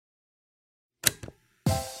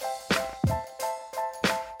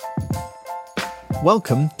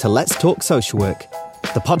Welcome to Let's Talk Social Work,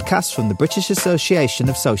 the podcast from the British Association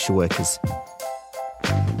of Social Workers.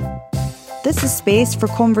 This is space for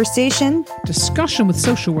conversation, discussion with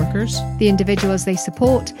social workers, the individuals they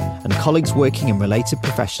support, and colleagues working in related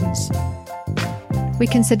professions. We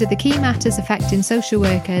consider the key matters affecting social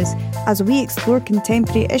workers as we explore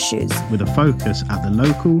contemporary issues with a focus at the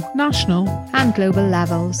local, national, and global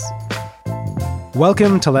levels.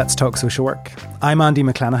 Welcome to Let's Talk Social Work. I'm Andy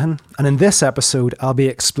McClenaghan, and in this episode I'll be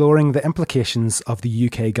exploring the implications of the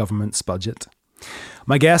UK government's budget.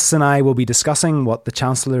 My guests and I will be discussing what the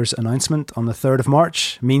Chancellor's announcement on the 3rd of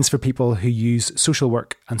March means for people who use social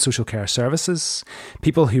work and social care services,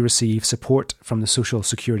 people who receive support from the social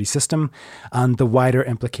security system, and the wider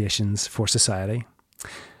implications for society.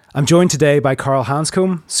 I'm joined today by Carl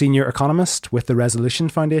Hanscombe, Senior Economist with the Resolution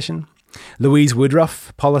Foundation, Louise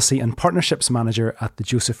Woodruff, Policy and Partnerships Manager at the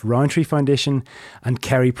Joseph Rowntree Foundation, and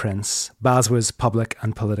Kerry Prince, BASWA's Public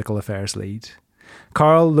and Political Affairs Lead.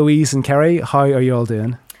 Carl, Louise and Kerry, how are you all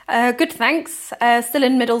doing? Good, thanks. Still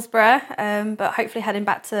in Middlesbrough, but hopefully heading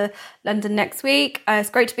back to London next week. It's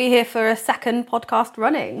great to be here for a second podcast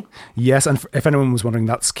running. Yes, and if anyone was wondering,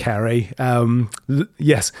 that's Kerry.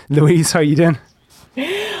 Yes, Louise, how are you doing?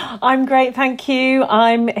 I'm great, thank you.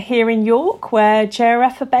 I'm here in York, where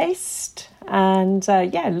JRF are based, and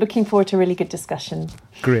looking forward to a really good discussion.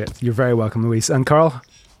 Great, you're very welcome, Louise. And Carl?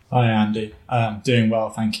 Hi, Andy. Doing well,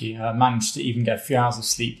 thank you. Managed to even get a few hours of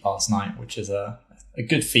sleep last night, which is a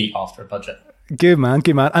good feat after a budget. Good man,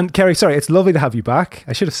 good man. And Kerry, sorry, it's lovely to have you back.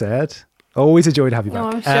 I should have said. Always a joy to have you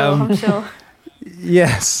back. I'm sure.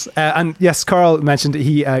 Yes, and yes, Carl mentioned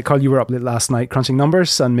Carl, you were up late last night crunching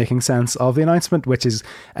numbers and making sense of the announcement, which is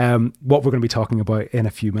what we're going to be talking about in a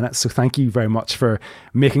few minutes. So thank you very much for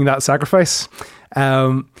making that sacrifice.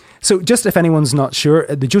 So just if anyone's not sure,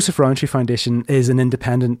 the Joseph Rowntree Foundation is an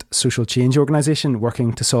independent social change organisation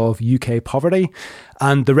working to solve UK poverty,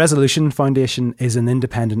 and the Resolution Foundation is an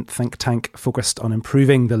independent think tank focused on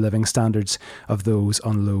improving the living standards of those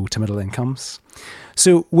on low to middle incomes.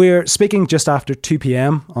 So we're speaking just after 2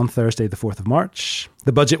 p.m. on Thursday the 4th of March.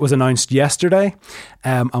 The budget was announced yesterday,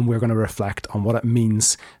 and we're going to reflect on what it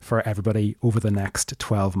means for everybody over the next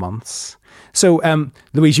 12 months. So,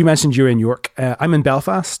 Louise, you mentioned you're in York. I'm in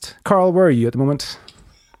Belfast. Carl, where are you at the moment?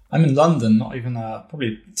 I'm in London, not even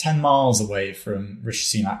probably 10 miles away from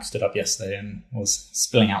Rishi Sunak. Stood up yesterday and was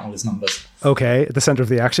spilling out all his numbers. Okay, at the centre of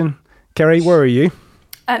the action. Kerry, where are you?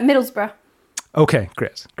 Middlesbrough. Okay,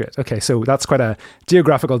 great. Okay, so that's quite a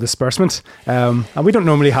geographical disbursement. And we don't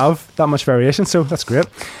normally have that much variation, so that's great.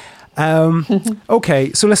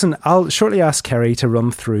 Okay, so listen, I'll shortly ask Kerry to run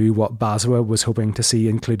through what BASWA was hoping to see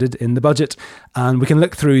included in the budget, and we can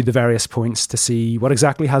look through the various points to see what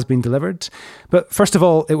exactly has been delivered. But first of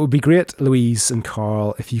all, it would be great, Louise and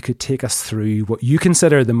Carl, if you could take us through what you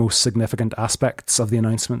consider the most significant aspects of the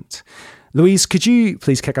announcement. Louise, could you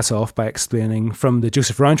please kick us off by explaining from the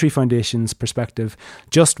Joseph Rowntree Foundation's perspective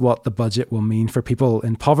just what the budget will mean for people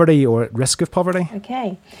in poverty or at risk of poverty?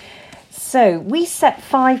 Okay, so we set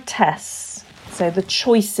 5 tests, so the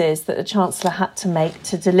choices that the Chancellor had to make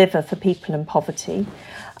to deliver for people in poverty.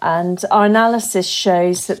 And our analysis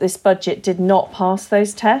shows that this budget did not pass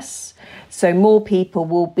those tests, so more people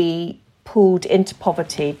will be pulled into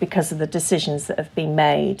poverty because of the decisions that have been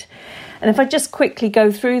made. And if I just quickly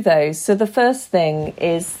go through those, so the first thing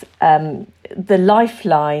is the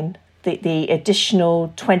Lifeline, the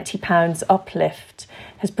additional £20 uplift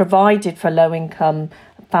has provided for low-income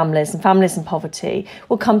families and families in poverty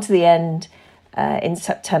will come to the end in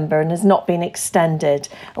September and has not been extended.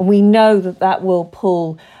 And we know that will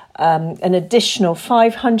pull an additional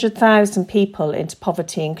 500,000 people into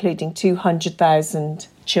poverty, including 200,000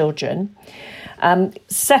 children.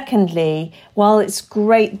 Secondly, while it's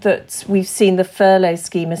great that we've seen the furlough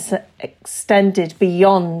scheme is extended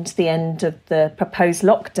beyond the end of the proposed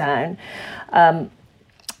lockdown,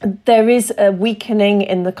 there is a weakening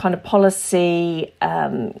in the kind of policy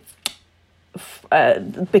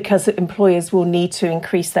because employers will need to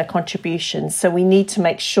increase their contributions. So we need to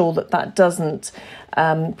make sure that doesn't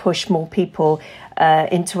push more people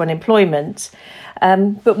into unemployment.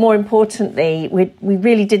 But more importantly, we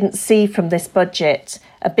really didn't see from this budget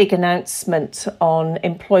a big announcement on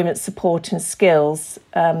employment support and skills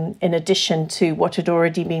in addition to what had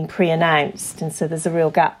already been pre-announced. And so there's a real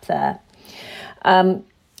gap there.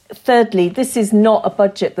 Thirdly, this is not a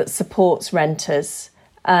budget that supports renters,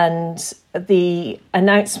 and the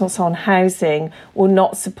announcements on housing will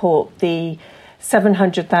not support the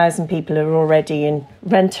 700,000 people who are already in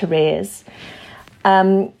rent arrears.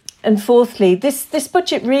 And fourthly, this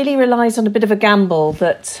budget really relies on a bit of a gamble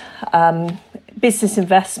that business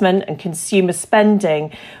investment and consumer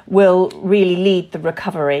spending will really lead the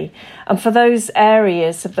recovery. And for those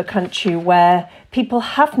areas of the country where people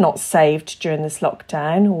have not saved during this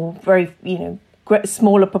lockdown, or very,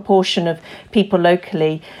 smaller proportion of people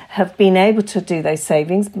locally have been able to do those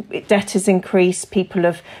savings. Debt has increased, people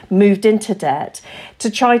have moved into debt.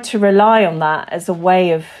 To try to rely on that as a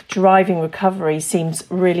way of driving recovery seems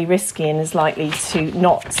really risky and is likely to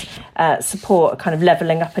not support a kind of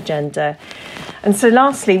levelling up agenda. And so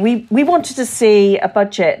lastly, we wanted to see a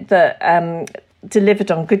budget that delivered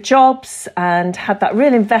on good jobs and had that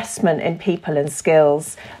real investment in people and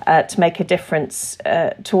skills to make a difference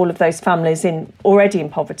to all of those families already in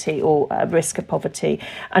poverty or at risk of poverty.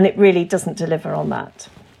 And it really doesn't deliver on that.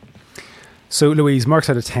 So, Louise, marks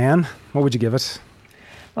out of 10, what would you give it?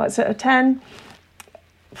 Marks out of 10?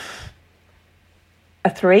 A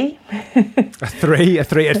 3. A 3.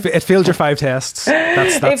 It failed your 5 tests.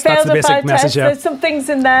 That's the basic message. Yeah. There's some things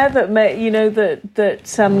in there that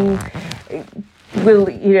will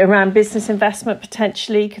around business investment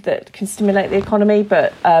potentially that can stimulate the economy.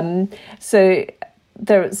 But so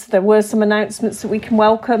there were some announcements that we can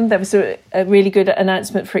welcome. There was a really good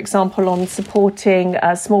announcement, for example, on supporting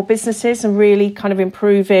small businesses and really kind of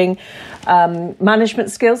improving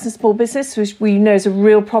management skills in small business, which we know is a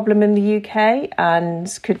real problem in the UK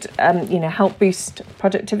and could help boost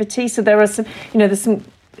productivity. So there are some, there's some.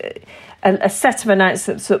 A set of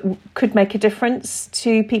announcements that could make a difference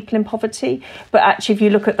to people in poverty. But actually, if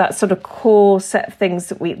you look at that sort of core set of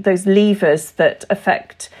things those levers that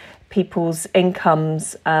affect people's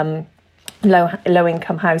incomes, low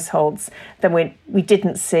income households, then we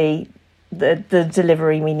didn't see the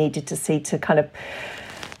delivery we needed to see to kind of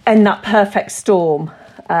end that perfect storm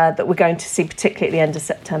that we're going to see, particularly at the end of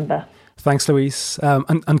September. Thanks, Louise.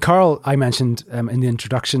 And Carl, I mentioned in the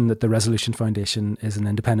introduction that the Resolution Foundation is an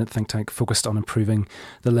independent think tank focused on improving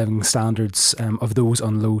the living standards of those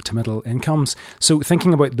on low to middle incomes. So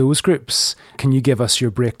thinking about those groups, can you give us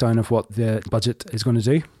your breakdown of what the budget is going to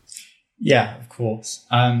do? Yeah, of course.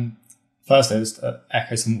 First, I just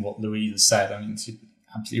echo some of what Louise has said. I mean, she's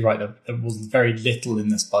absolutely right. There was very little in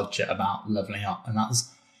this budget about levelling up, and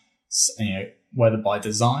that's, whether by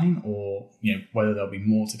design or whether there'll be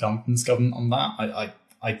more to come from this government on that.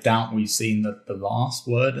 I doubt we've seen the last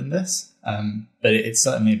word in this, but it's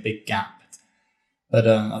certainly a big gap. But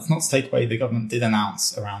that's not to take away the government did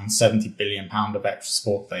announce around £70 billion of extra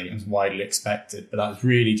support today. It was widely expected, but that's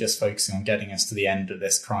really just focusing on getting us to the end of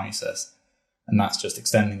this crisis, and that's just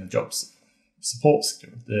extending the jobs support,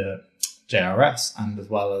 the JRS, and as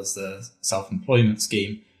well as the self-employment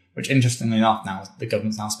scheme, which interestingly enough now the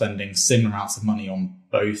government's now spending similar amounts of money on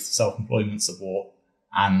both self-employment support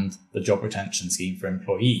and the job retention scheme for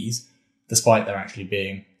employees, despite there actually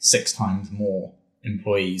being 6 times more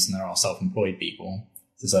employees than there are self-employed people.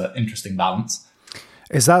 There's an interesting balance.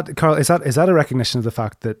 Is that, Carl, is that a recognition of the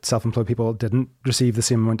fact that self-employed people didn't receive the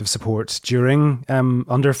same amount of support during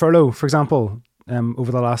under furlough, for example,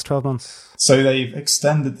 over the last 12 months? So they've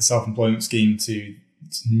extended the self-employment scheme to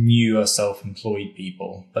newer self-employed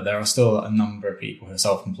people, but there are still a number of people who are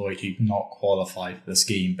self-employed who do not qualify for the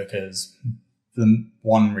scheme because the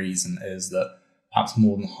one reason is that perhaps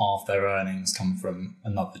more than half their earnings come from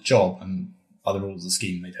another job, and by the rules of the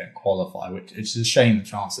scheme they don't qualify, which is a shame the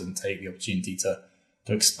Chancellor didn't take the opportunity to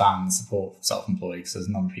expand support for self-employed, because there's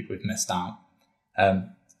a number of people who've missed out.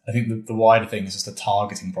 I think the wider thing is just a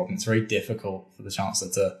targeting problem. It's very difficult for the Chancellor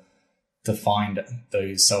to find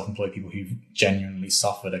those self-employed people who've genuinely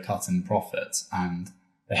suffered a cut in profit. And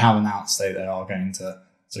they have announced that they are going to,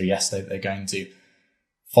 yesterday, they're going to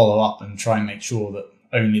follow up and try and make sure that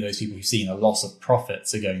only those people who've seen a loss of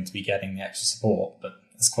profits are going to be getting the extra support. But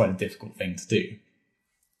it's quite a difficult thing to do.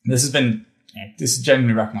 This is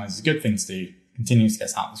generally recognised as a good thing to do, continues to get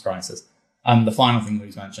us out of this crisis. And the final thing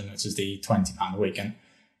Louise mentioned, which is the £20 a week. And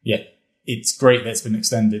it's great that it's been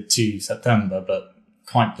extended to September, but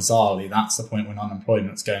quite bizarrely, that's the point when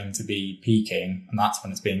unemployment's going to be peaking, and that's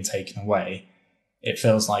when it's being taken away. It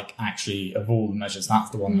feels like actually of all the measures, that's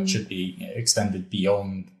the one that should be extended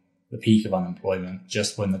beyond the peak of unemployment,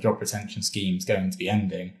 just when the job retention scheme is going to be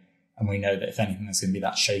ending. And we know that if anything, there's going to be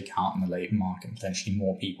that shakeout in the labour market and potentially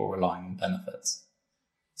more people relying on benefits.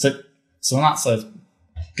 So on that side,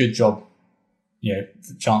 good job. The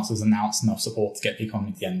Chancellor's announced enough support to get the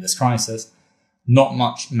economy to the end of this crisis. Not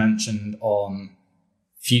much mentioned on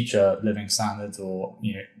future living standards or,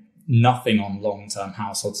 nothing on long-term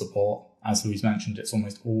household support. As Louise mentioned, it's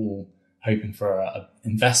almost all hoping for a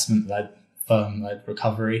investment-led, firm-led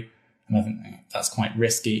recovery. And I think that's quite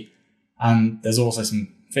risky. And there's also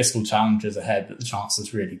some fiscal challenges ahead that the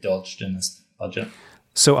Chancellor's really dodged in this budget.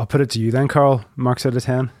 So I'll put it to you then, Carl. Marks out of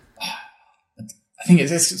 10? I think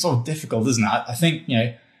it's sort of difficult, isn't it? I think,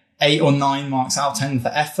 8 or 9 marks out of 10 for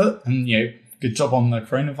effort and, good job on the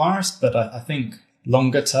coronavirus. But I think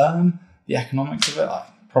longer term, the economics of it,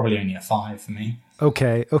 probably only a 5 for me.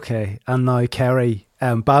 Okay. And now, Kerry,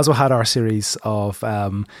 Basil had our series of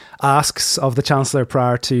asks of the Chancellor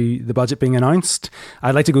prior to the budget being announced.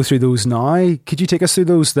 I'd like to go through those now. Could you take us through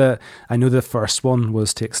those? I know the first one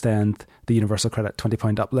was to extend the universal credit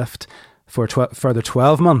 £20 uplift for further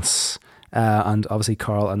 12 months. And obviously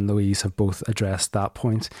Carl and Louise have both addressed that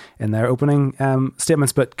point in their opening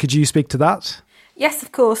statements. But could you speak to that? Yes,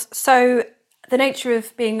 of course. So the nature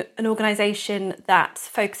of being an organisation that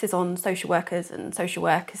focuses on social workers and social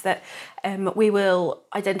work is that we will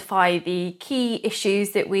identify the key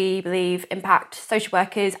issues that we believe impact social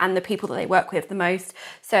workers and the people that they work with the most.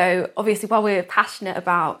 So obviously, while we're passionate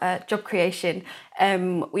about job creation,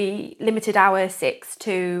 we limited our 6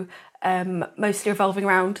 to mostly revolving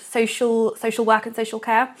around social work and social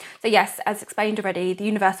care. So yes, as explained already, the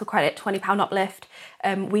universal credit £20 uplift,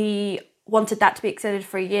 we wanted that to be extended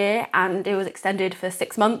for a year, and it was extended for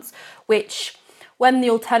 6 months, which, when the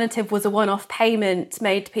alternative was a one-off payment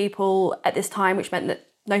made to people at this time, which meant that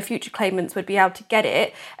no future claimants would be able to get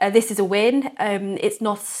it, this is a win. It's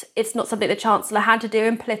not something the Chancellor had to do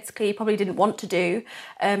and politically probably didn't want to do,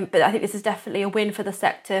 but I think this is definitely a win for the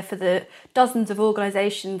sector, for the dozens of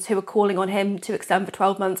organisations who are calling on him to extend for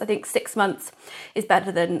 12 months. I think 6 months is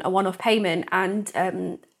better than a one-off payment,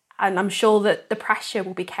 and I'm sure that the pressure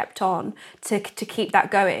will be kept on to keep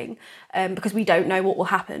that going, because we don't know what will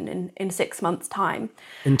happen in 6 months' time.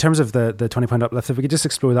 In terms of the £20 uplift, if we could just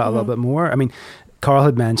explore that a little bit more. I mean, Carl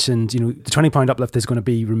had mentioned, the £20 uplift is going to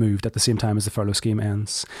be removed at the same time as the furlough scheme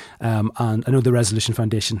ends. And I know the Resolution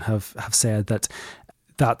Foundation have said that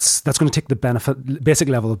that's going to take the basic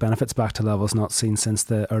level of benefits back to levels not seen since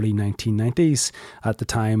the early 1990s. At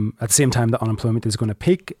the same time that unemployment is going to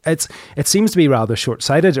peak. It seems to be rather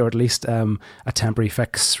short-sighted, or at least a temporary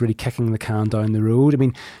fix, really kicking the can down the road. I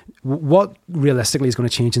mean, what realistically is going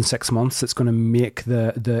to change in 6 months that's going to make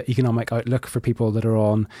the economic outlook for people that are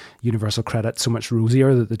on universal credit so much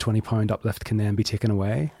rosier that the £20 uplift can then be taken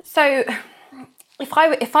away? So If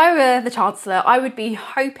I were the Chancellor, I would be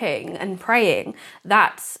hoping and praying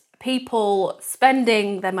that people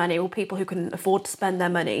spending their money, or people who can afford to spend their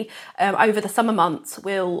money over the summer months,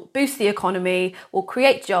 will boost the economy, will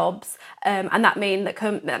create jobs, and that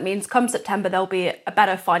means come September there'll be a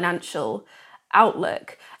better financial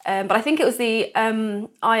outlook. But I think it was the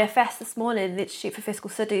IFS this morning, the Institute for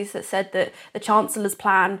Fiscal Studies, that said that the Chancellor's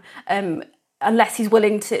plan, unless he's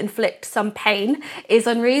willing to inflict some pain, is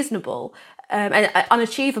unreasonable. And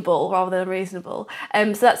unachievable rather than unreasonable.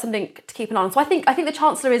 So that's something to keep an eye on. So I think the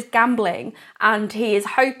Chancellor is gambling, and he is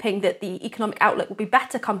hoping that the economic outlook will be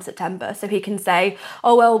better come September, so he can say,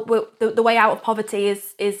 oh, well, the way out of poverty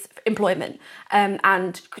is employment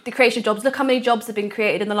and the creation of jobs. Look how many jobs have been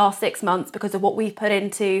created in the last 6 months because of what we've put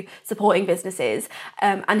into supporting businesses.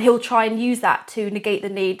 And he'll try and use that to negate the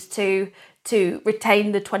need to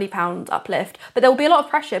retain the £20 uplift. But there will be a lot of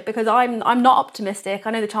pressure, because I'm not optimistic. I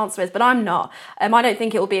know the Chancellor is, but I'm not. I don't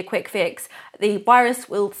think it will be a quick fix. The virus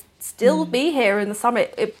will still be here in the summer.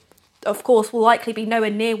 It, of course, will likely be nowhere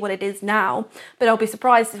near what it is now, but I'll be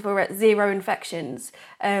surprised if we're at 0 infections.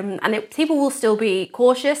 People will still be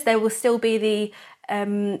cautious. There will still be the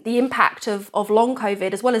impact of long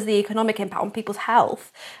COVID, as well as the economic impact on people's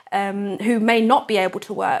health, who may not be able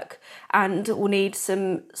to work and will need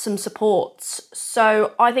some support.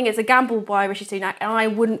 So I think it's a gamble by Rishi Sunak, and I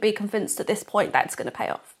wouldn't be convinced at this point that it's going to pay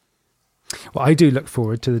off. Well, I do look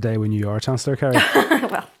forward to the day when you are Chancellor, Kerry.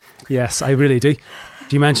 Well, yes, I really do.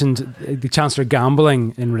 You mentioned the Chancellor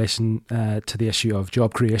gambling in relation to the issue of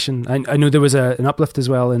job creation. I know there was an uplift as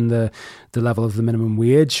well in the level of the minimum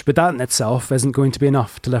wage, but that in itself isn't going to be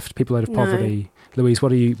enough to lift people out of poverty. No. Louise, what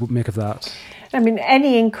do you make of that? I mean,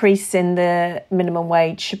 any increase in the minimum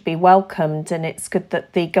wage should be welcomed, and it's good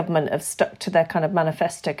that the government have stuck to their kind of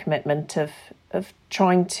manifesto commitment of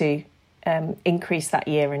trying to increase that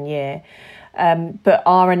year on year. But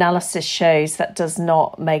our analysis shows that does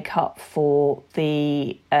not make up for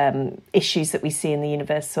the issues that we see in the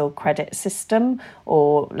universal credit system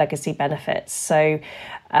or legacy benefits. So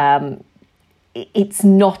it's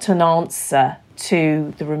not an answer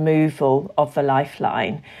to the removal of the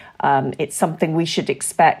lifeline. It's something we should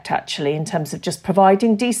expect, actually, in terms of just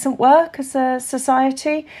providing decent work as a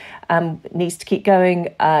society. It needs to keep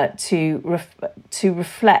going to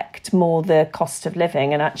reflect more the cost of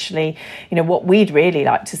living. And actually, what we'd really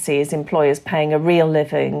like to see is employers paying a real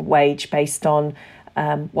living wage based on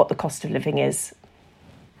what the cost of living is.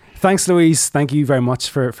 Thanks, Louise. Thank you very much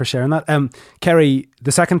for sharing that. Kerry,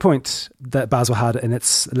 the second point that BASW had in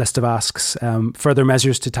its list of asks, further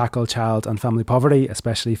measures to tackle child and family poverty,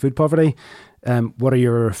 especially food poverty. What are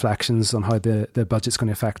your reflections on how the budget's going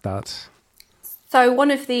to affect that? So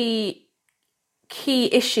one of the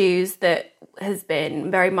key issues that has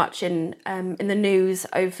been very much in the news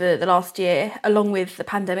over the last year, along with the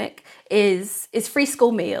pandemic, is free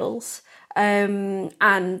school meals. And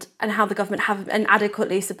how the government have been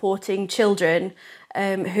adequately supporting children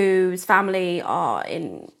whose family are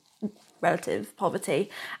in relative poverty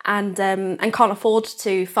and can't afford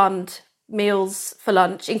to fund meals for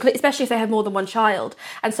lunch, especially if they have more than one child.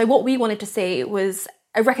 And so what we wanted to see was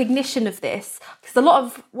a recognition of this, because a lot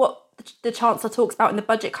of what the Chancellor talks about in the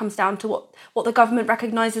budget comes down to what the government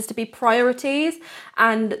recognises to be priorities,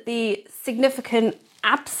 and the significant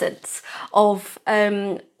absence of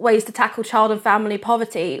ways to tackle child and family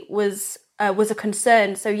poverty was a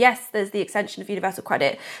concern. So yes, there's the extension of universal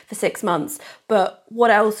credit for 6 months, but what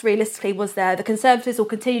else realistically was there? The Conservatives will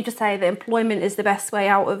continue to say that employment is the best way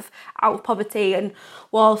out of poverty, and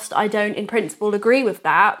whilst I don't in principle agree with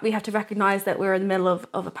that, we have to recognise that we're in the middle of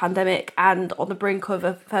a pandemic and on the brink of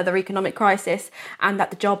a further economic crisis, and that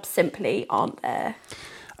the jobs simply aren't there.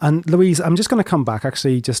 And Louise, I'm just going to come back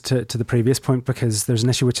actually just to the previous point, because there's an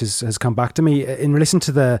issue which has come back to me in relation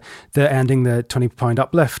to the ending the £20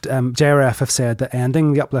 uplift. JRF have said that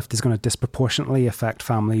ending the uplift is going to disproportionately affect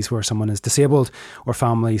families where someone is disabled or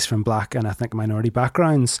families from black and ethnic minority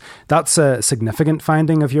backgrounds. That's a significant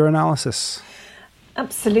finding of your analysis.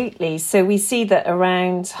 Absolutely. So we see that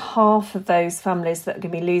around half of those families that are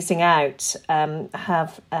going to be losing out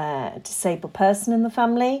have a disabled person in the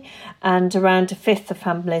family, and around a fifth of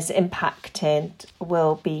families impacted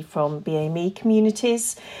will be from BAME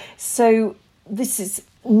communities. So this is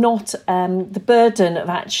not the burden of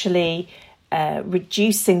actually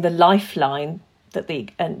reducing the lifeline that the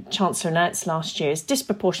Chancellor announced last year is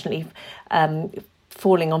disproportionately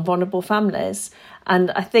falling on vulnerable families. And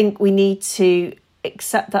I think we need to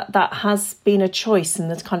accept that has been a choice in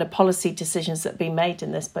the kind of policy decisions that have been made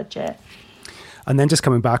in this budget. And then just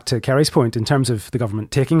coming back to Kerry's point, in terms of the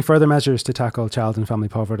government taking further measures to tackle child and family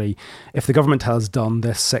poverty, if the government has done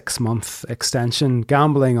this 6-month extension,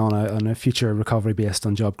 gambling on a future recovery based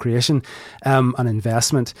on job creation and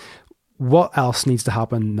investment, what else needs to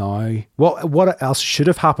happen now? What else should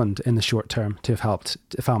have happened in the short term to have helped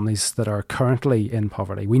families that are currently in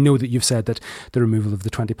poverty? We know that you've said that the removal of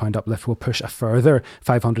the £20 uplift will push a further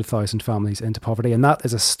 500,000 families into poverty, and that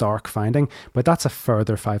is a stark finding, but that's a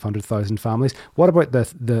further 500,000 families. What about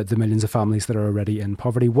the millions of families that are already in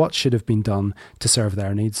poverty? What should have been done to serve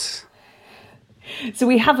their needs? So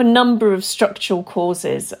we have a number of structural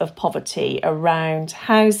causes of poverty around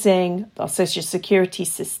housing, our social security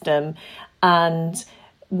system, and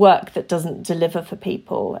work that doesn't deliver for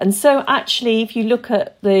people. And so actually, if you look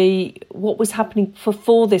at what was happening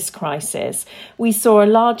before this crisis, we saw a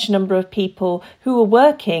large number of people who were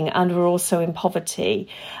working and were also in poverty.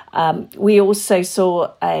 We also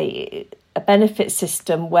saw a benefit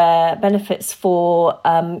system where benefits for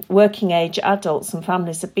working age adults and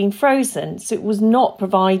families have been frozen. So it was not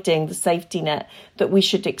providing the safety net that we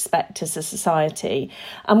should expect as a society.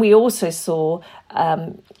 And we also saw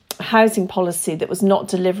housing policy that was not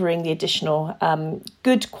delivering the additional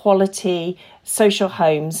good quality social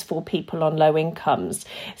homes for people on low incomes.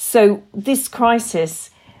 So this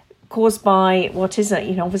crisis, caused by what is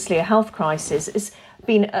obviously a health crisis, has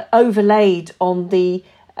been overlaid on the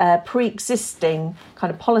pre-existing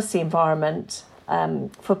kind of policy environment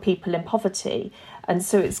for people in poverty. And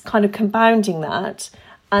so it's kind of compounding that.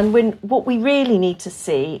 And what we really need to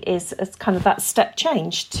see is kind of that step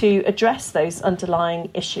change to address those underlying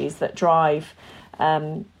issues that drive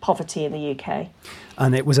poverty in the UK.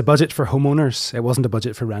 And it was a budget for homeowners. It wasn't a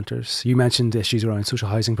budget for renters. You mentioned issues around social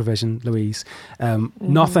housing provision, Louise.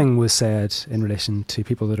 Nothing was said in relation to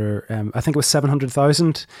people that are, I think it was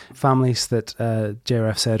 700,000 families that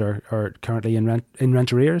JRF said are currently in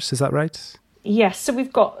rent arrears. Is that right? Yes. So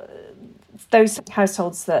we've got those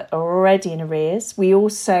households that are already in arrears. We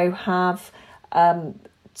also have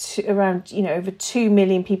around, over 2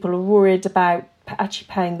 million people are worried about actually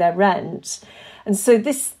paying their rent. And so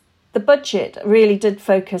the budget really did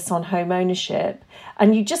focus on home ownership,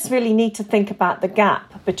 and you just really need to think about the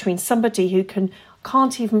gap between somebody who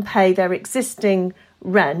can't even pay their existing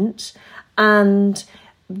rent and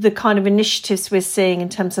the kind of initiatives we're seeing in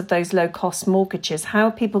terms of those low-cost mortgages. How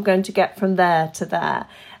are people going to get from there to there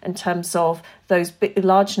in terms of those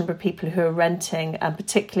large number of people who are renting, and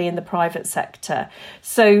particularly in the private sector?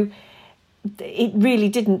 So it really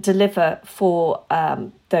didn't deliver for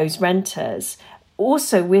those renters.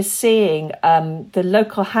 also we're seeing the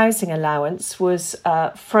local housing allowance was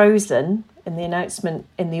frozen in the announcement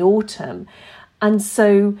in the autumn. And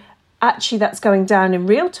so actually that's going down in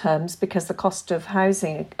real terms because the cost of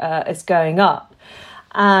housing is going up.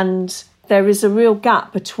 And there is a real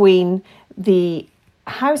gap between the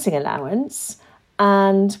housing allowance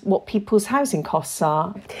and what people's housing costs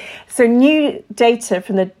are. So new data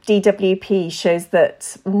from the DWP shows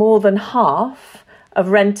that more than half of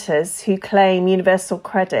renters who claim universal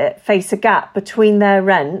credit face a gap between their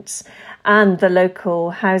rent and the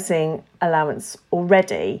local housing allowance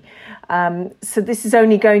already. So this is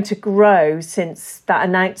only going to grow since that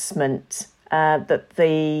announcement that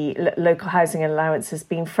the local housing allowance has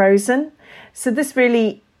been frozen. So this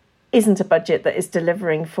really isn't a budget that is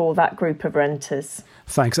delivering for that group of renters.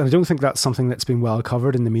 Thanks. And I don't think that's something that's been well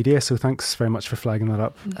covered in the media. So thanks very much for flagging that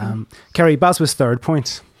up. Kerry, Basma's third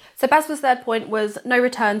point. So Basma's third point was no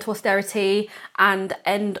return to austerity and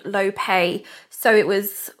end low pay. So it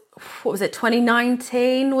was,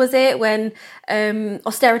 2019 was it, when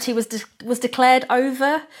austerity was declared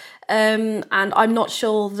over? And I'm not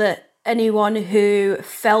sure that anyone who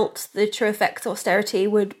felt the true effects of austerity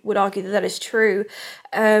would argue that is true.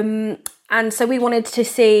 And so we wanted to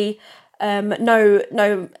see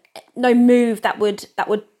no move that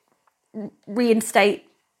would reinstate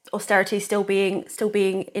austerity still being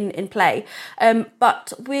in play.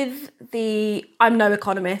 But with the, I'm no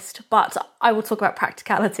economist, but I will talk about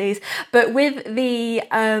practicalities. But with the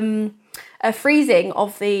freezing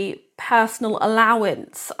of the personal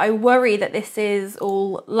allowance, I worry that this is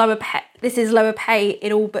all lower pay. This is lower pay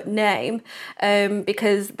in all but name,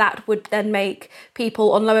 because that would then make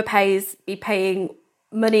people on lower pays be paying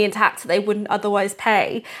money in tax that they wouldn't otherwise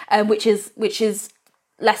pay, which is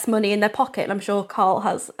less money in their pocket. And I'm sure Carl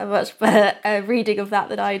has a much better reading of that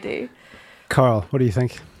than I do. Carl, what do you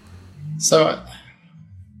think? So,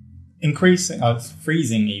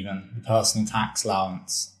 freezing even the personal tax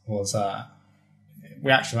allowance was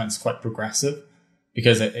we actually went quite progressive,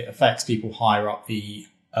 because it affects people higher up the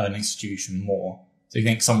earning institution more. So you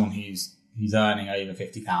think someone who's earning over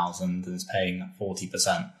 50,000 and is paying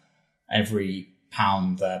 40%, every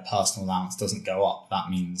pound their personal allowance doesn't go up, that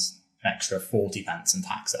means an extra 40 pence in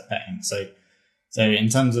tax they're paying. So in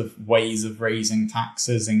terms of ways of raising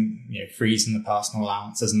taxes, and freezing the personal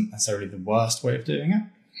allowance isn't necessarily the worst way of doing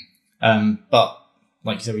it. But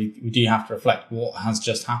like you said, we do have to reflect what has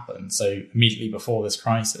just happened. So immediately before this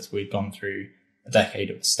crisis, we'd gone through a decade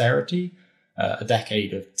of austerity, a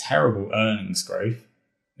decade of terrible earnings growth,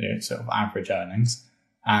 sort of average earnings,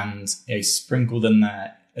 and sprinkled in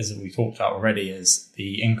there, as we talked about already, is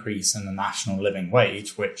the increase in the national living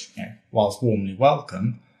wage, which, whilst warmly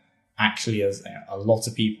welcome, actually has a lot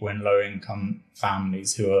of people in low-income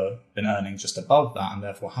families who have been earning just above that and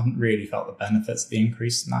therefore haven't really felt the benefits of the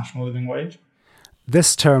increase in national living wage.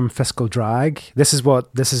 This term, fiscal drag, this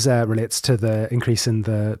relates to the increase in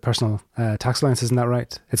the personal tax allowance, isn't that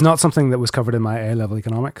right? It's not something that was covered in my A-level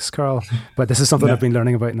economics, Carl, but this is something I've been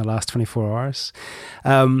learning about in the last 24 hours.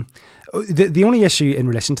 The only issue in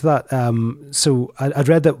relation to that, so I'd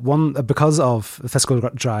read that because of fiscal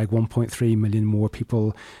drag, 1.3 million more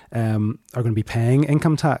people are going to be paying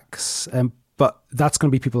income tax, but that's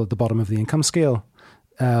going to be people at the bottom of the income scale.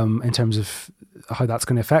 In terms of how that's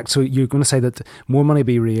going to affect. So you're going to say that more money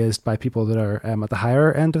be raised by people that are at the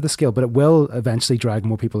higher end of the scale, but it will eventually drag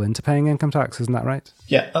more people into paying income tax. Isn't that right?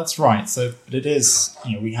 Yeah, that's right. So but it is,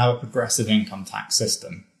 we have a progressive income tax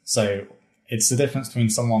system. So it's the difference between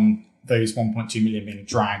those 1.2 million being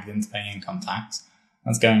dragged into paying income tax,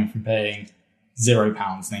 that's going from paying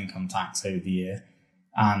 £0 in income tax over the year.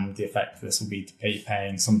 And the effect of this will be to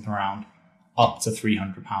paying something around up to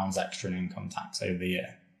 £300 extra in income tax over the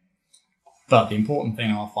year. But the important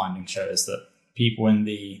thing our findings show is that people in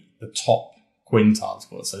the top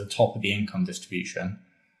quintiles, so the top of the income distribution,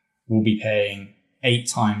 will be paying 8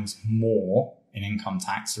 times more in income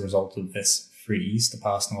tax as a result of this freeze, the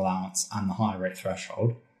personal allowance and the higher rate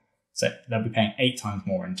threshold. So they'll be paying 8 times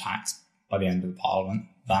more in tax by the end of the Parliament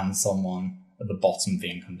than someone at the bottom of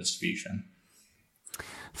the income distribution.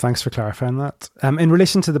 Thanks for clarifying that. In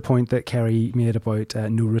relation to the point that Kerry made about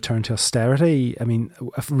no return to austerity, I mean,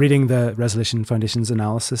 reading the Resolution Foundation's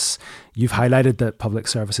analysis, you've highlighted that public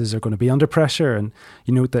services are going to be under pressure, and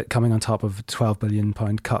you note that coming on top of a £12 billion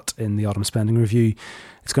cut in the autumn spending review,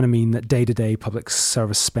 it's going to mean that day-to-day public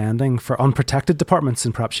service spending for unprotected departments,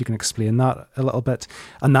 and perhaps you can explain that a little bit,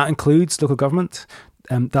 and that includes local government,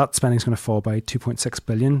 that spending is going to fall by 2.6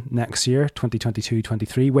 billion next year,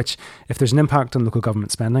 2022-23, which, if there's an impact on local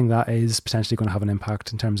government spending, that is potentially going to have an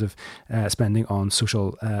impact in terms of spending on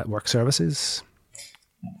social work services.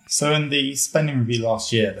 So in the spending review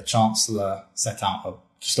last year, the Chancellor set out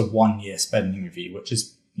just a 1-year spending review, which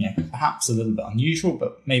is perhaps a little bit unusual,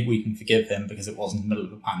 but maybe we can forgive him because it was in the middle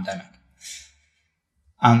of a pandemic.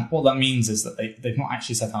 And what that means is that they've not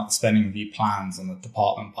actually set out the spending review plans on a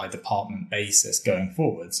department-by-department basis going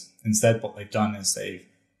forwards. Instead, what they've done is they've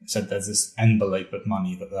said there's this envelope of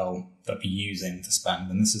money that they'll be using to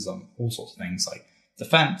spend, and this is on all sorts of things like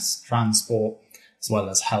defence, transport, as well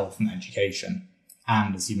as health and education,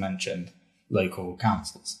 and, as you mentioned, local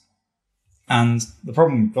councils. And the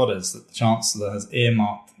problem we've got is that the Chancellor has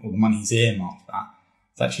earmarked, or the money he's earmarked for that,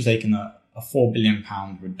 it's actually taken a £4 billion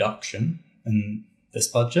reduction in this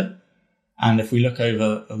budget. And if we look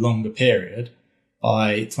over a longer period,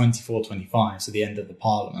 by 24-25, so the end of the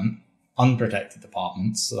Parliament, unprotected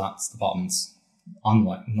departments, so that's departments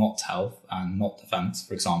unlike not health and not defence,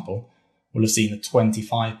 for example, will have seen a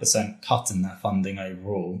 25% cut in their funding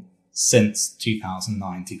overall since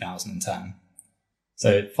 2009-2010.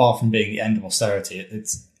 So far from being the end of austerity, it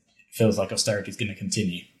feels like austerity is going to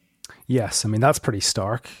continue. Yes, I mean, that's pretty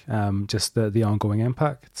stark, just the ongoing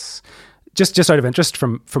impacts. Just out of interest,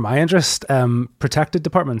 from my interest, protected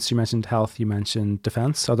departments, you mentioned health, you mentioned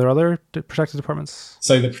defence. Are there other protected departments?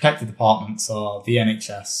 So the protected departments are the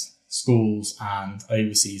NHS, schools and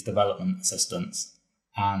overseas development assistance.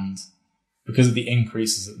 And because of the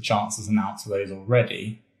increases that the Chancellor's announced for those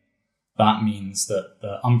already, that means that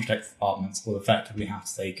the unprotected departments will effectively have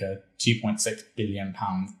to take a £2.6 billion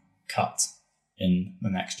cut in the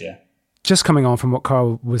next year. Just coming on from what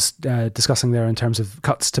Carl was discussing there in terms of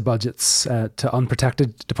cuts to budgets, to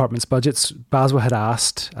unprotected departments' budgets, BASW had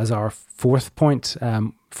asked, as our fourth point,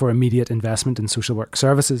 for immediate investment in social work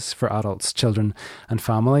services for adults, children and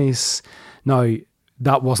families. Now,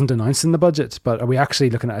 that wasn't announced in the budget, but are we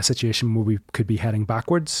actually looking at a situation where we could be heading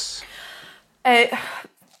backwards?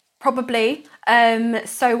 Probably.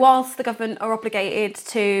 So whilst the government are obligated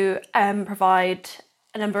to provide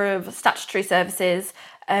a number of statutory services,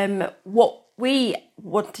 what we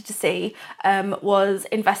wanted to see was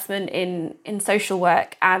investment in social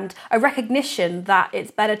work and a recognition that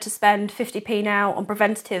it's better to spend 50p now on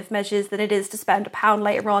preventative measures than it is to spend £1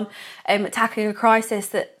 later on tackling a crisis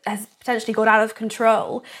that has potentially got out of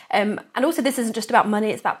control. And also, this isn't just about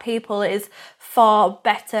money, it's about people. It is far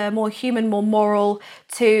better, more human, more moral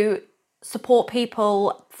to support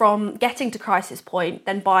people from getting to crisis point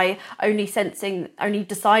than by only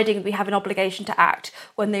deciding we have an obligation to act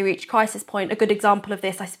when they reach crisis point. A good example of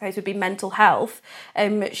this, I suppose, would be mental health.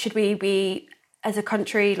 Should we be, as a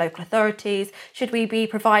country, local authorities, should we be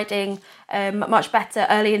providing much better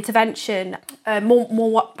early intervention,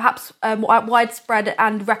 more widespread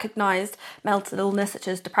and recognised mental illness such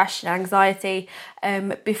as depression, anxiety,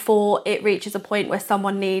 before it reaches a point where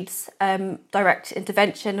someone needs direct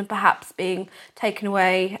intervention and perhaps being taken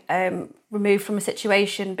away, removed from a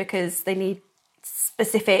situation because they need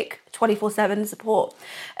specific 24/7 support.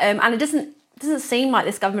 And it doesn't seem like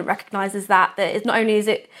this government recognises that it's not only is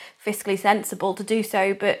it fiscally sensible to do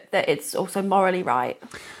so, but that it's also morally right.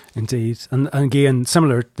 Indeed. And again,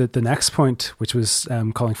 similar, the next point, which was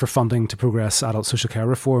calling for funding to progress adult social care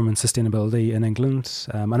reform and sustainability in England.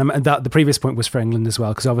 And that the previous point was for England as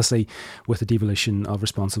well, because obviously with the devolution of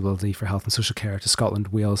responsibility for health and social care to Scotland,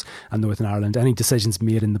 Wales and Northern Ireland, any decisions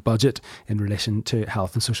made in the budget in relation to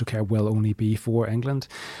health and social care will only be for England.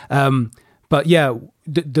 But yeah,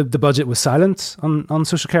 the budget was silent on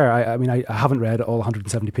social care. I mean, I haven't read all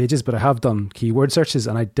 170 pages, but I have done keyword searches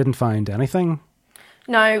and I didn't find anything.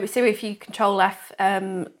 No, so if you Control F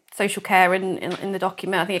social care in the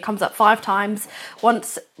document, I think it comes up 5 times,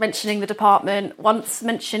 once mentioning the department, once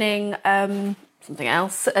mentioning something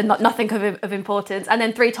else, and nothing of importance, and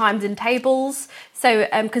then 3 times in tables. So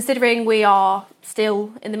considering we are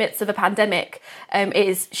still in the midst of a pandemic, it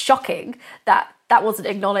is shocking that wasn't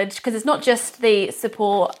acknowledged, because it's not just the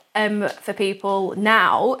support for people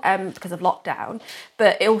now because of lockdown,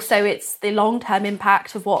 but also it's the long-term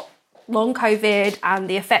impact of what long COVID and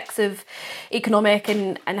the effects of economic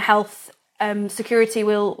and health security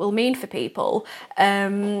will mean for people.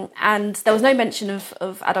 And there was no mention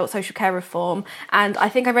of adult social care reform. And I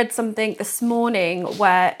think I read something this morning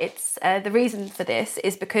where it's the reason for this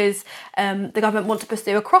is because the government want to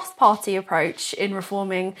pursue a cross-party approach in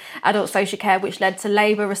reforming adult social care, which led to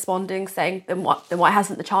Labour responding, saying, then why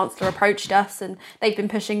hasn't the Chancellor approached us? And they've been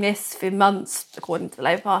pushing this for months, according to the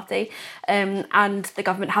Labour Party, and the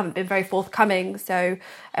government haven't been very forthcoming. So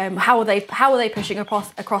how are they pushing a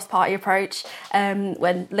cross-party approach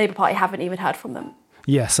when Labour Party haven't even heard from them?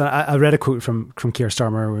 Yes, I read a quote from Keir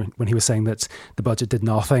Starmer when he was saying that the budget did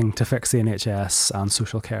nothing to fix the NHS and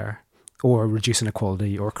social care. or reduce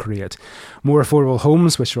inequality, or create more affordable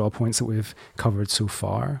homes, which are all points that we've covered so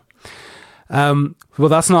far. Well,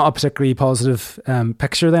 that's not a particularly positive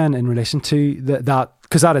picture then in relation to that,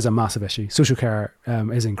 because that is a massive issue. Social care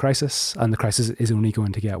is in crisis, and the crisis is only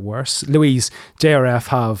going to get worse. Louise, JRF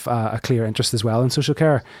have a clear interest as well in social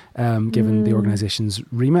care, given the organisation's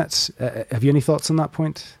remit. Have you any thoughts on that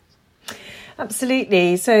point?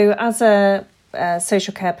 Absolutely. So as a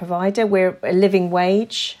social care provider, we're a living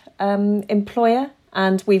wage employer.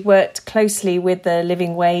 And we've worked closely with the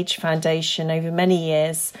Living Wage Foundation over many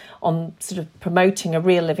years on sort of promoting a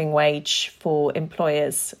real living wage for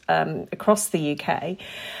employers across the UK.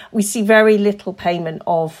 We see very little payment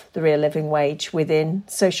of the real living wage within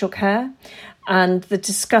social care. And the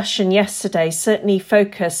discussion yesterday certainly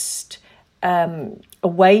focused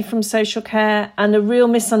away from social care, and a real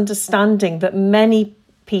misunderstanding that many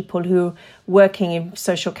people who are working in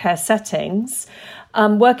social care settings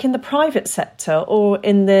work in the private sector or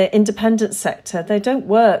in the independent sector. They don't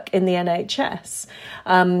work in the NHS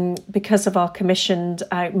because of our commissioned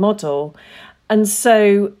out model. And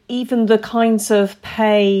so even the kinds of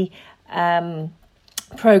pay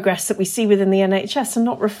progress that we see within the NHS are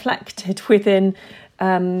not reflected within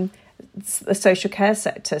the social care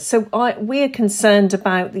sector. So we are concerned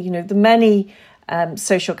about the many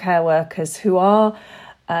social care workers who are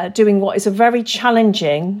doing what is a very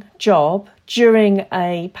challenging job during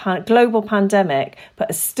a global pandemic, but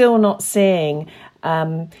are still not seeing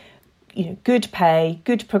good pay,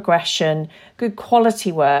 good progression, good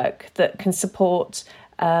quality work that can support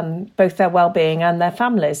both their well-being and their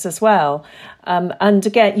families as well. And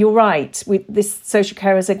again, you're right, this social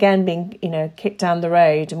care is again being kicked down the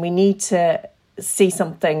road, and we need to see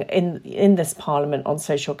something in this Parliament on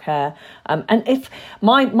social care. And if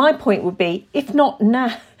my point would be, if not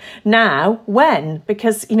now, when?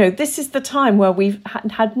 Because this is the time where we've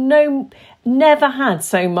never had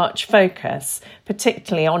so much focus,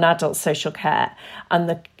 particularly on adult social care and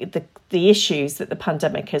the issues that the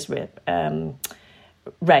pandemic has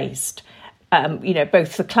raised.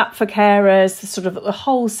 Both the clap for carers, the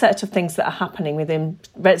whole set of things that are happening within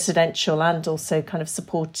residential and also kind of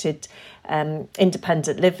supported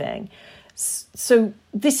independent living. So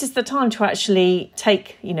this is the time to actually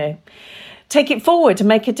take it forward and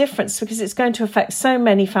make a difference, because it's going to affect so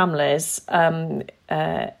many families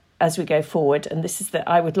as we go forward. And this is that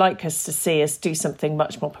I would like us to see us do something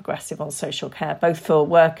much more progressive on social care, both for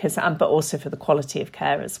workers but also for the quality of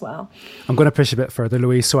care as well. I'm going to push a bit further,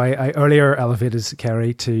 Louise. So I earlier elevated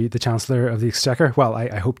Kerry to the Chancellor of the Exchequer. Well,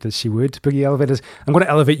 I hope that she would be elevated. I'm going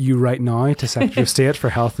to elevate you right now to Secretary of State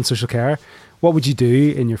for Health and Social Care. What would you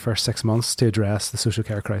do in your first 6 months to address the social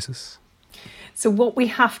care crisis? So what we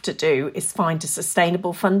have to do is find a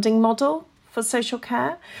sustainable funding model for social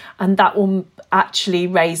care, and that will actually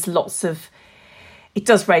it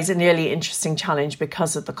does raise a really interesting challenge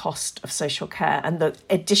because of the cost of social care and the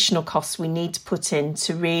additional costs we need to put in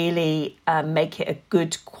to really make it a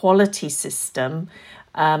good quality system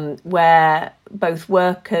where both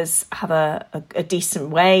workers have a decent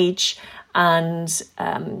wage and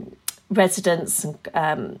residents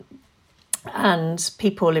and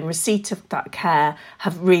people in receipt of that care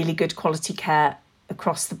have really good quality care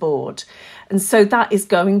across the board. And so that is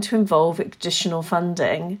going to involve additional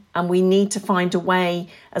funding, and we need to find a way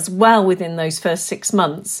as well within those first 6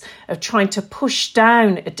 months of trying to push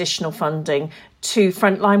down additional funding to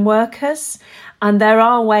frontline workers. And there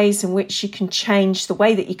are ways in which you can change the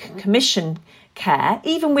way that you can commission care,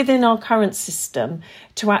 even within our current system,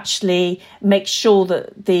 to actually make sure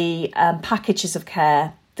that the packages of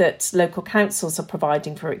care that local councils are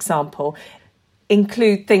providing, for example,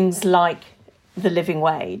 include things like the living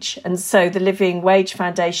wage. And so the Living Wage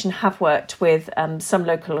Foundation have worked with some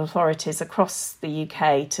local authorities across the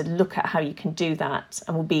UK to look at how you can do that,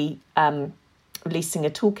 and will be releasing a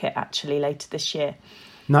toolkit actually later this year.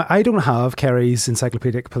 Now, I don't have Kerry's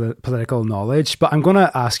encyclopedic political knowledge, but I'm going to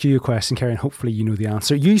ask you a question, Kerry, and hopefully you know the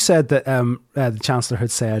answer. You said that the Chancellor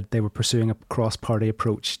had said they were pursuing a cross-party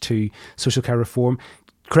approach to social care reform.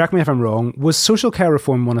 Correct me if I'm wrong, was social care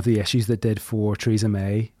reform one of the issues that did for Theresa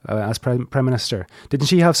May as Prime Minister? Didn't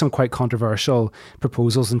she have some quite controversial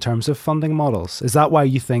proposals in terms of funding models? Is that why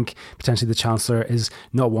you think potentially the Chancellor is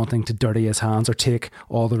not wanting to dirty his hands or take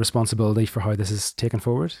all the responsibility for how this is taken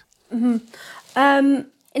forward? Mm-hmm.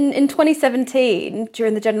 In 2017,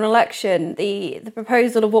 during the general election, the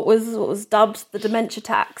proposal of what was dubbed the dementia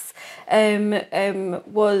tax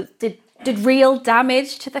did real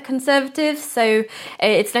damage to the Conservatives. So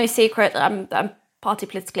it's no secret that I'm party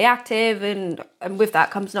politically active, and with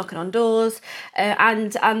that comes knocking on doors,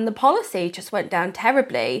 and the policy just went down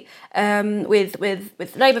terribly with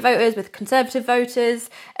Labour voters, with Conservative voters.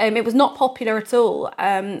 It was not popular at all,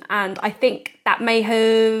 and I think that may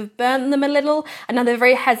have burnt them a little, and now they're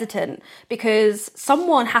very hesitant because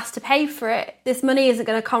someone has to pay for it. This money isn't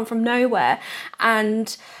going to come from nowhere,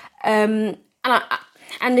 and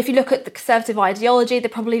if you look at the Conservative ideology, they're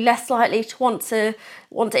probably less likely to want to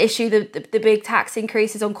issue the big tax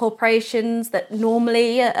increases on corporations that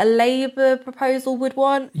normally a Labour proposal would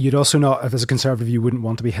want. You'd also not, if as a Conservative, you wouldn't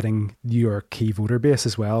want to be hitting your key voter base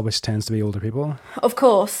as well, which tends to be older people. Of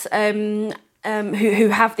course, who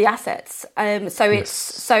have the assets.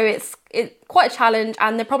 It's quite a challenge,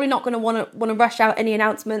 and they're probably not going to want to rush out any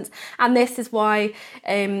announcements. And this is why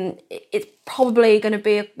it's probably going to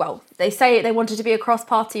be they say they wanted to be a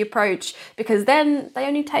cross-party approach, because then they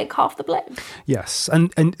only take half the blame. Yes,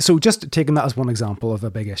 and so just taking that as one example of a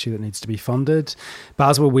big issue that needs to be funded,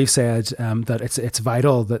 Baswa, we've said that it's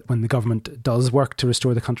vital that when the government does work to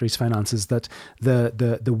restore the country's finances, that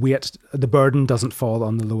the burden doesn't fall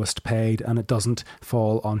on the lowest paid, and it doesn't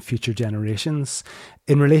fall on future generations.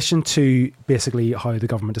 In relation to basically how the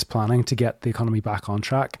government is planning to get the economy back on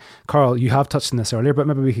track, Carl, you have touched on this earlier, but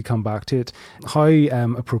maybe we could come back to it. How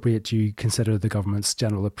appropriate do you consider the government's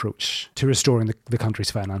general approach to restoring the country's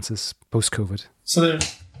finances post-COVID? So there are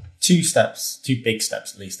two big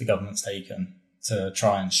steps at least, the government's taken to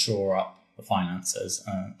try and shore up the finances,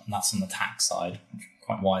 and that's on the tax side,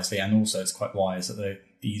 quite wisely, and also it's quite wise that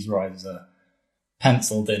these rises are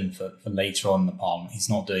penciled in for later on in the Parliament. He's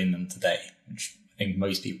not doing them today, which I think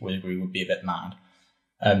most people would agree would be a bit mad.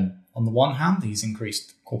 On the one hand, he's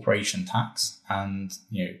increased corporation tax, and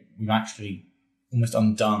we've actually almost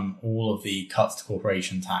undone all of the cuts to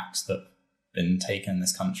corporation tax that have been taken in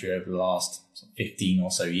this country over the last 15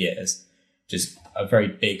 or so years, which is a very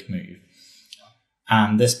big move.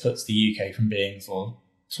 And this puts the UK from being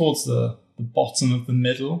towards the bottom of the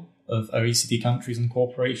middle of OECD countries on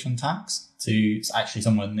corporation tax to actually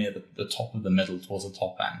somewhere near the top of the middle, towards the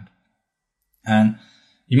top end. And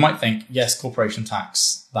you might think, yes, corporation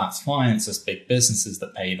tax, that's fine. It's just big businesses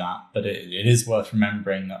that pay that. But it is worth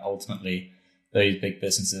remembering that ultimately those big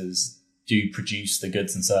businesses do produce the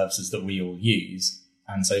goods and services that we all use.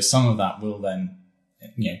 And so some of that will then,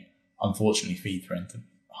 unfortunately feed through into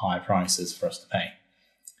higher prices for us to pay.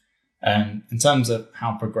 And in terms of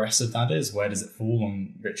how progressive that is, where does it fall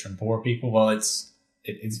on richer and poorer people? Well, it's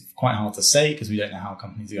quite hard to say because we don't know how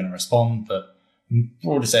companies are going to respond, but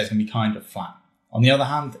broadly say it's going to be kind of flat. On the other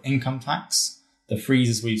hand, income tax, the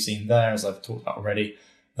freezes we've seen there, as I've talked about already,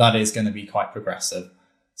 that is going to be quite progressive.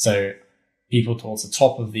 So people towards the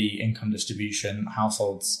top of the income distribution,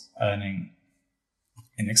 households earning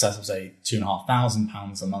in excess of, say,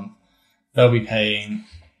 £2,500 a month, they'll be paying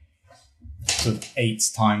sort of 8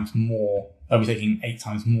 times more. They'll be taking 8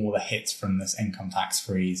 times more the hits from this income tax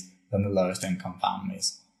freeze than the lowest income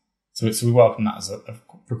families. So we welcome that as a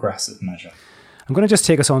progressive measure. I'm going to just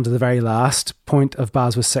take us on to the very last point of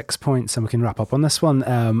Baswa's 6 points, and we can wrap up on this one.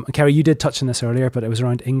 Kerry, you did touch on this earlier, but it was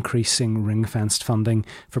around increasing ring-fenced funding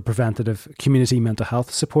for preventative community mental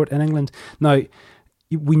health support in England. Now,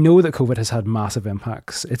 we know that COVID has had massive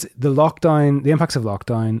impacts. The impacts of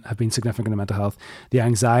lockdown have been significant on mental health. The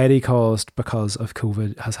anxiety caused because of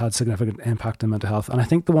COVID has had significant impact on mental health. And I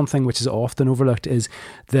think the one thing which is often overlooked is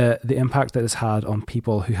the impact that it's had on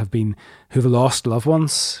people who've lost loved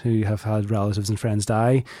ones, who have had relatives and friends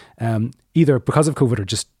die, either because of COVID or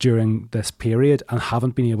just during this period, and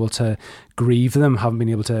haven't been able to grieve them, haven't been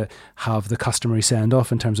able to have the customary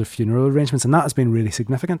send-off in terms of funeral arrangements. And that has been really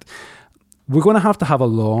significant. We're going to have a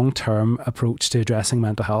long-term approach to addressing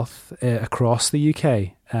mental health across the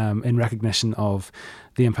UK in recognition of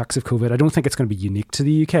the impacts of COVID. I don't think it's going to be unique to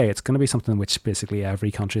the UK. It's going to be something which basically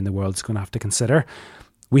every country in the world is going to have to consider.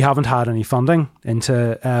 We haven't had any funding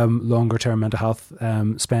into longer-term mental health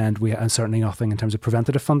spend, and certainly nothing in terms of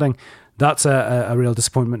preventative funding. That's a real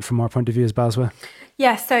disappointment from our point of view as Baswa.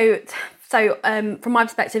 Yeah, so from my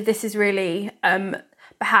perspective, this is really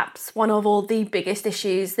perhaps one of all the biggest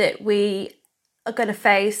issues that we are going to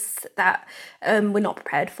face that we're not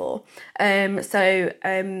prepared for.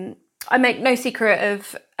 I make no secret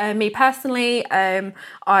of me personally.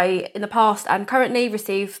 I, in the past and currently,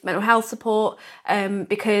 receive mental health support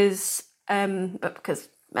because mental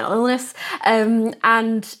illness, and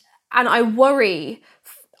I worry.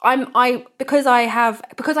 Because I have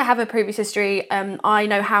a previous history. I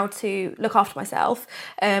know how to look after myself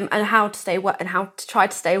and how to stay well and how to try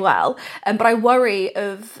to stay well. But I worry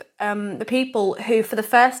of the people who for the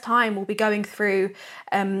first time will be going through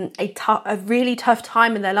a really tough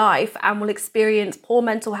time in their life and will experience poor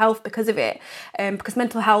mental health because of it, because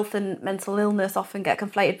mental health and mental illness often get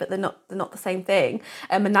conflated, but they're not the same thing,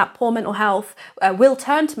 and that poor mental health will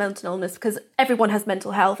turn to mental illness, because everyone has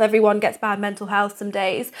mental health, everyone gets bad mental health some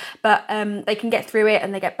days, but they can get through it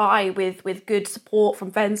and they get by with good support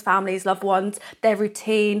from friends, families, loved ones, their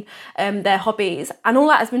routine, their hobbies, and all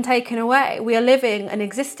that has been taken away. We are living an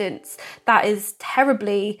existence that is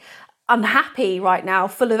terribly unhappy right now,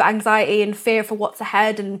 full of anxiety and fear for what's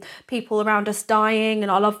ahead, and people around us dying, and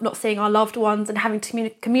not seeing our loved ones, and having to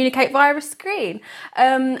communicate via a screen.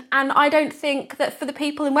 And I don't think that for the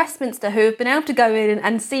people in Westminster who have been able to go in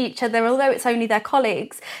and see each other, although it's only their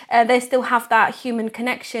colleagues, they still have that human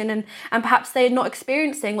connection, and perhaps they're not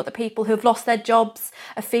experiencing what the people who have lost their jobs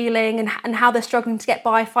are feeling, and how they're struggling to get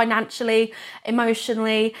by financially,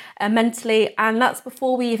 emotionally, mentally. And that's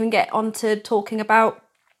before we even get on to talking about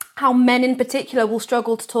how men in particular will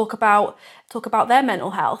struggle to talk about their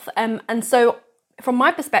mental health. And so from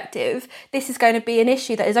my perspective, this is going to be an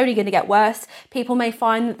issue that is only going to get worse. People may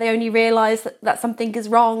find that they only realise that something is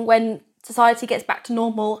wrong when society gets back to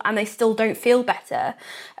normal and they still don't feel better.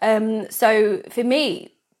 So for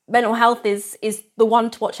me, mental health is the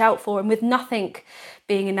one to watch out for, and with nothing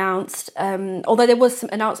being announced, although there was some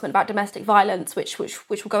announcement about domestic violence, which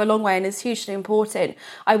will go a long way and is hugely important,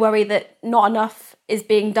 I worry that not enough is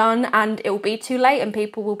being done, and it will be too late, and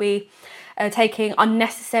people will be taking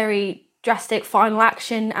unnecessary drastic final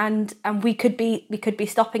action, and we could be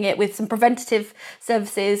stopping it with some preventative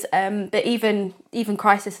services, but even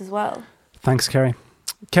crisis as well. Thanks, Kerry.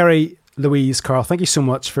 Kerry, Louise, Carl, thank you so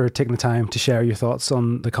much for taking the time to share your thoughts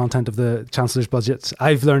on the content of the Chancellor's budget.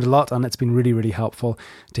 I've learned a lot, and it's been really, really helpful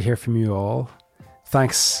to hear from you all.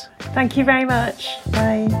 Thanks. Thank you very much.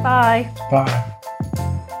 Bye. Bye. Bye.